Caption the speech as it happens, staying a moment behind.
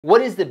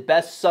What is the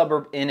best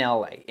suburb in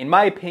LA? In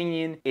my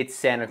opinion, it's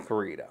Santa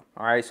Clarita.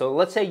 All right, so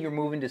let's say you're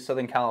moving to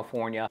Southern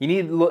California. You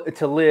need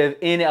to live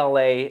in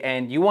LA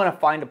and you want to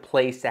find a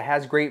place that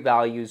has great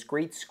values,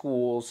 great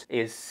schools,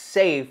 is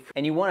safe,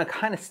 and you want to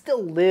kind of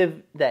still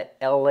live that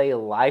LA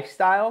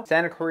lifestyle.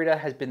 Santa Clarita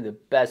has been the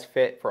best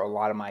fit for a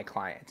lot of my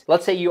clients.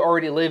 Let's say you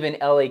already live in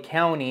LA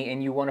County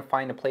and you want to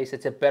find a place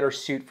that's a better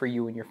suit for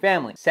you and your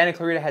family. Santa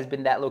Clarita has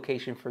been that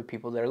location for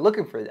people that are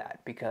looking for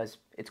that because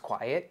it's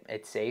quiet,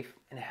 it's safe,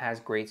 and it has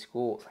great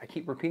schools. I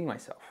keep repeating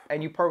myself.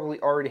 And you probably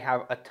already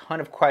have a ton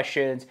of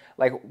questions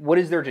like, what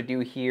is there to do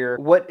here?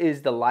 What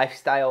is the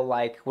lifestyle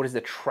like? What is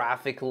the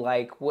traffic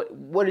like?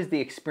 What is the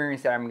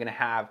experience that I'm gonna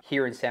have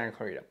here in Santa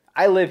Clarita?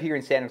 I live here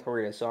in Santa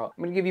Clarita, so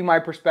I'm gonna give you my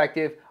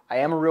perspective. I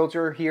am a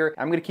realtor here.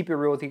 I'm gonna keep it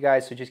real with you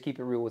guys, so just keep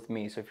it real with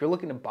me. So if you're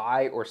looking to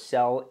buy or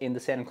sell in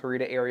the Santa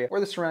Clarita area or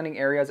the surrounding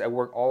areas, I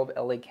work all of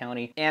LA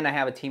County and I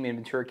have a team in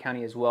Ventura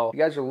County as well. If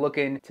you guys are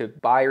looking to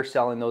buy or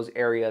sell in those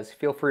areas,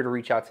 feel free to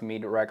reach out to me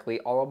directly.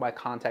 All of my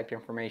contact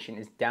information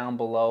is down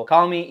below.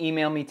 Call me,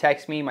 email me,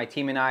 text me. My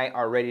team and I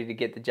are ready to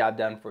get the job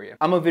done for you.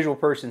 I'm a visual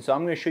person, so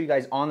I'm gonna show you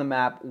guys on the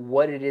map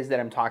what it is that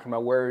I'm talking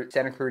about, where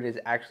Santa Clarita is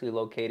actually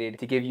located,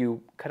 to give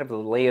you kind of the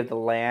lay of the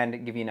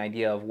land, give you an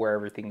idea of where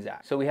everything's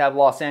at. So we have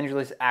Los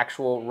Angeles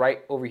actual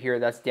right over here,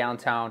 that's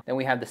downtown. Then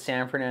we have the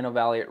San Fernando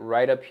Valley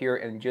right up here,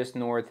 and just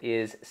north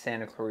is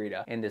Santa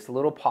Clarita in this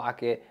little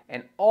pocket.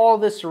 And all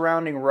the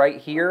surrounding right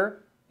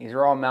here, these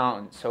are all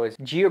mountains. So it's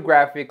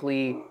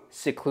geographically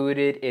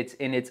secluded. It's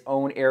in its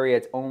own area,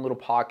 its own little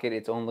pocket,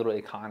 its own little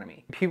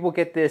economy. People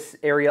get this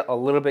area a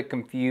little bit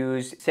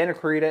confused. Santa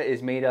Clarita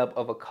is made up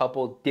of a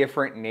couple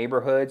different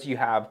neighborhoods. You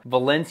have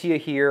Valencia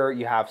here,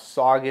 you have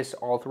Saugus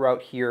all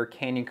throughout here,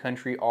 Canyon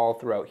Country all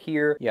throughout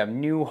here. You have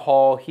New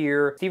Hall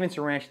here.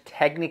 Stevenson Ranch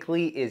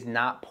technically is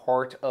not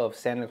part of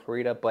Santa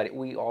Clarita, but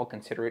we all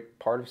consider it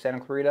part of Santa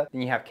Clarita.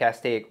 Then you have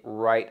Castaic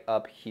right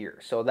up here.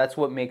 So that's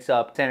what makes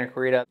up Santa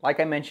Clarita. Like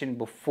I mentioned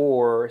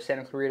before,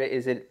 Santa Clarita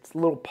is its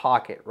little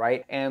pocket,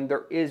 right? And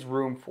there is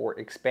room for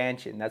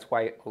expansion. That's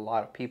why a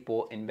lot of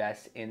people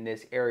invest in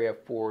this area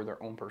for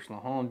their own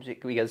personal homes,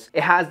 because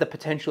it has the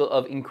potential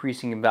of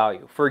increasing in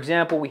value. For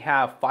example, we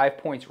have 5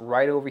 Points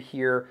right over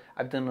here.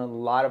 I've done a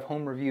lot of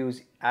home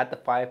reviews at the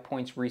 5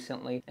 Points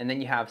recently. And then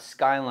you have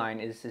Skyline,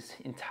 is this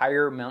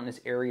entire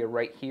mountainous area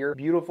right here.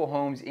 Beautiful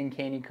homes in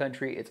Canyon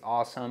Country. It's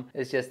awesome.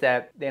 It's just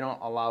that they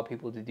don't allow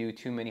people to do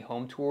too many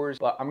home tours,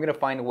 but I'm gonna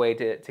find a way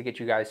to get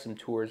you guys some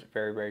tours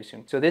very, very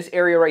soon. So this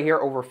area right here,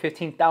 over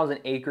 15,000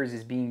 acres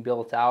is being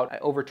built out.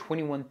 Over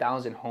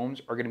 21,000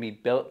 homes are gonna be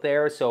built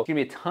there. So it's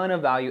gonna be a ton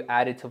of value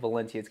added to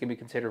Valencia. It's gonna be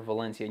considered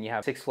Valencia, and you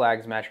have Six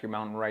Flags Magic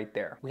Mountain right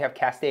there. We have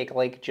Castaic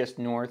Lake just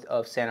north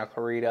of Santa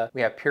Clarita.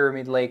 We have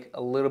Pyramid Lake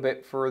a little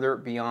bit further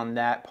beyond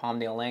that,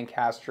 Palmdale,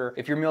 Lancaster.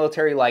 If you're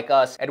military like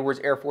us, Edwards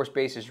Air Force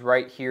Base is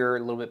right here, a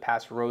little bit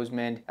past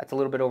Rosemond. That's a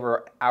little bit over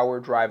an hour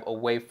drive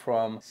away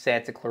from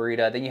Santa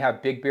Clarita. Then you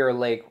have Big Bear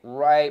Lake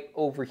right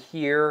over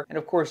here. And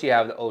of course you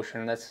have the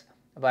ocean. That's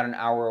about an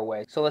hour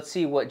away. So let's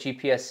see what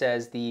GPS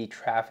says the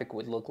traffic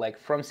would look like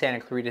from Santa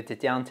Clarita to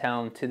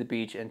downtown, to the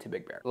beach, and to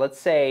Big Bear. Let's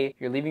say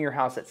you're leaving your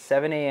house at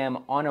 7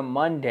 a.m. on a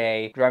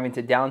Monday, driving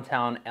to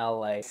downtown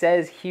LA. It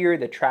says here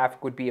the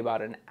traffic would be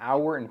about an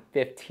hour and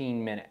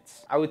 15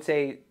 minutes. I would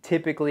say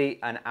typically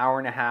an hour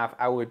and a half.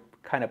 I would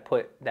kind of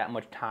put that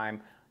much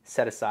time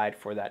set aside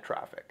for that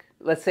traffic.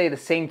 Let's say the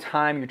same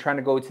time you're trying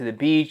to go to the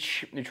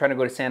beach, you're trying to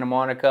go to Santa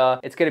Monica,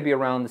 it's gonna be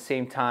around the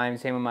same time,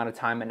 same amount of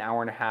time, an hour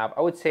and a half.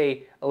 I would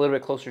say a little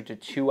bit closer to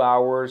 2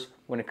 hours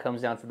when it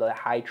comes down to the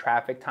high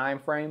traffic time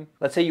frame.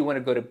 Let's say you wanna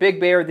go to Big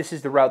Bear. This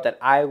is the route that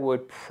I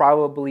would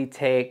probably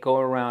take, go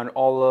around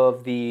all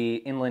of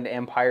the Inland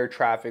Empire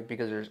traffic,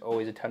 because there's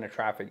always a ton of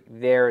traffic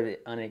there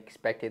that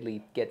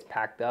unexpectedly gets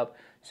packed up.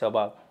 So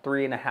about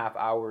 3.5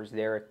 hours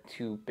there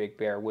to Big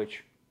Bear,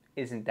 which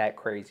isn't that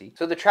crazy.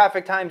 So the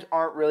traffic times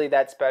aren't really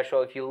that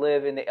special. If you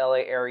live in the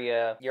LA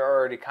area, you're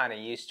already kind of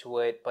used to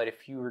it. But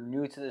if you're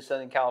new to the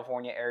Southern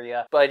California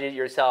area, budget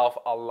yourself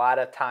a lot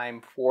of time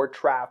for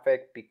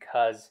traffic,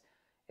 because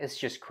it's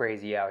just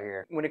crazy out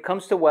here. When it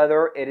comes to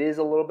weather, it is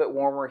a little bit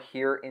warmer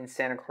here in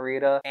Santa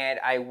Clarita. And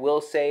I will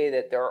say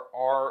that there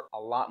are a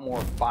lot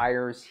more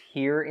fires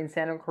here in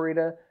Santa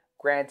Clarita.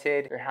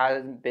 Granted, there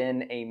hasn't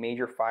been a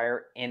major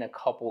fire in a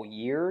couple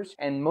years,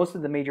 and most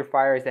of the major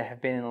fires that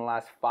have been in the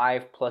last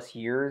 5+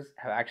 years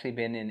have actually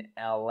been in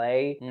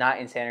LA, not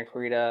in Santa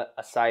Clarita,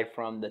 aside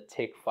from the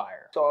Tick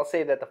fire. So I'll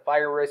say that the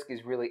fire risk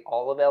is really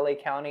all of LA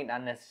County,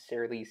 not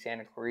necessarily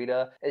Santa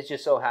Clarita. It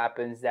just so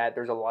happens that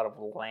there's a lot of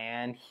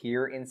land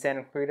here in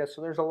Santa Clarita,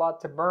 so there's a lot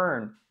to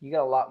burn. You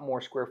got a lot more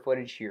square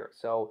footage here,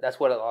 so that's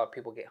what a lot of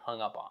people get hung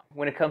up on.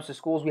 When it comes to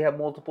schools, we have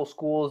multiple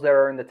schools that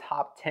are in the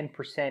top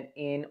 10%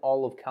 in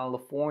all of California.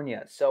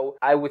 California. So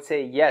I would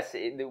say yes,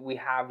 we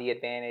have the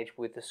advantage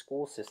with the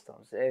school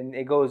systems, and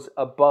it goes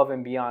above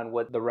and beyond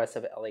what the rest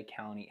of LA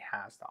County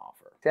has to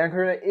offer. Santa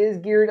Clarita is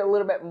geared a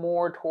little bit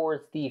more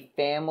towards the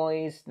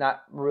families,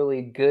 not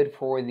really good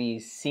for the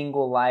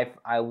single life,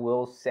 I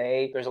will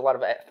say. There's a lot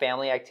of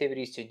family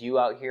activities to do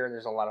out here.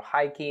 There's a lot of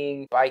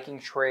hiking, biking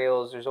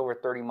trails. There's over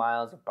 30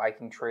 miles of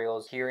biking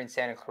trails here in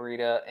Santa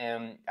Clarita,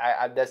 and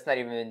that's not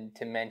even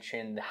to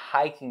mention the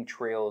hiking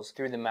trails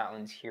through the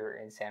mountains here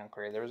in Santa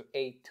Clarita. There's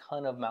a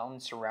ton of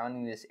mountains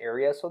surrounding this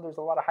area, so there's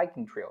a lot of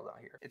hiking trails out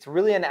here. It's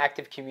really an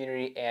active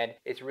community, and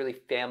it's really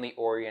family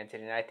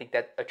oriented, and I think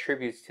that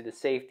attributes to the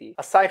safety.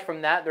 Aside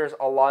from that, there's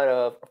a lot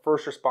of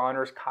first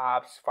responders,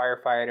 cops,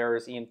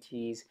 firefighters,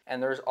 EMTs,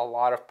 and there's a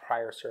lot of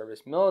prior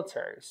service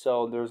military.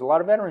 So there's a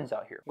lot of veterans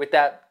out here. With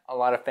that, a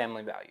lot of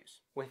family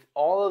values. With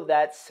all of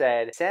that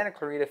said, Santa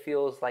Clarita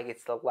feels like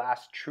it's the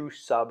last true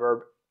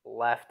suburb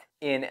left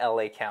in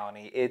LA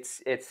County.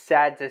 It's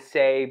sad to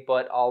say,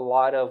 but a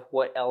lot of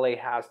what LA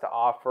has to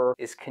offer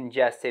is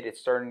congested. It's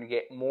starting to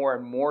get more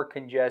and more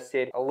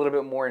congested, a little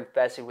bit more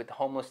infested with the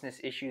homelessness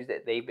issues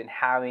that they've been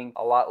having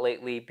a lot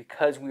lately,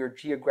 because we are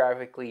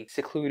geographically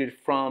secluded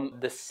from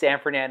the San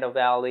Fernando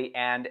Valley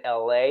and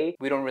LA.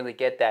 We don't really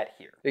get that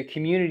here. The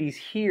communities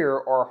here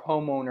are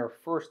homeowner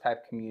first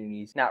type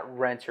communities, not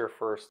renter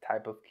first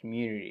type of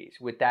communities.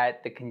 With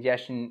that, the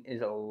congestion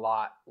is a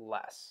lot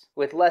less.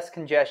 With less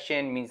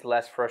congestion means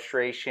less frustration.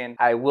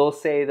 I will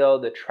say though,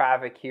 the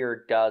traffic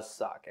here does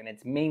suck, and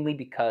it's mainly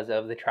because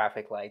of the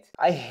traffic lights.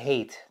 I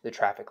hate the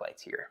traffic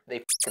lights here. They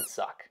fucking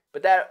suck.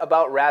 But that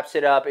about wraps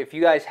it up. If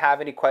you guys have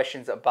any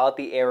questions about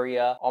the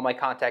area, all my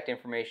contact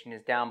information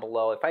is down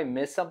below. If I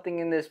missed something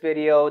in this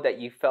video that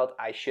you felt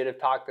I should have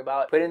talked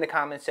about, put it in the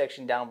comment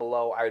section down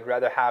below. I would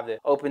rather have the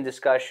open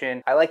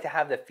discussion. I like to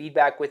have the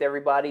feedback with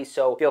everybody,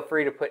 so feel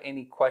free to put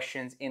any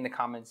questions in the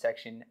comment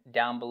section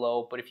down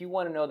below. But if you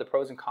want to know the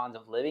pros and cons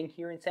of living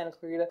here in Santa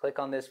Clarita, click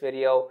on this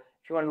video.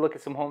 If you want to look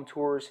at some home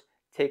tours,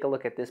 take a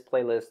look at this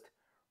playlist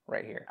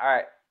right here. All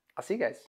right, I'll see you guys.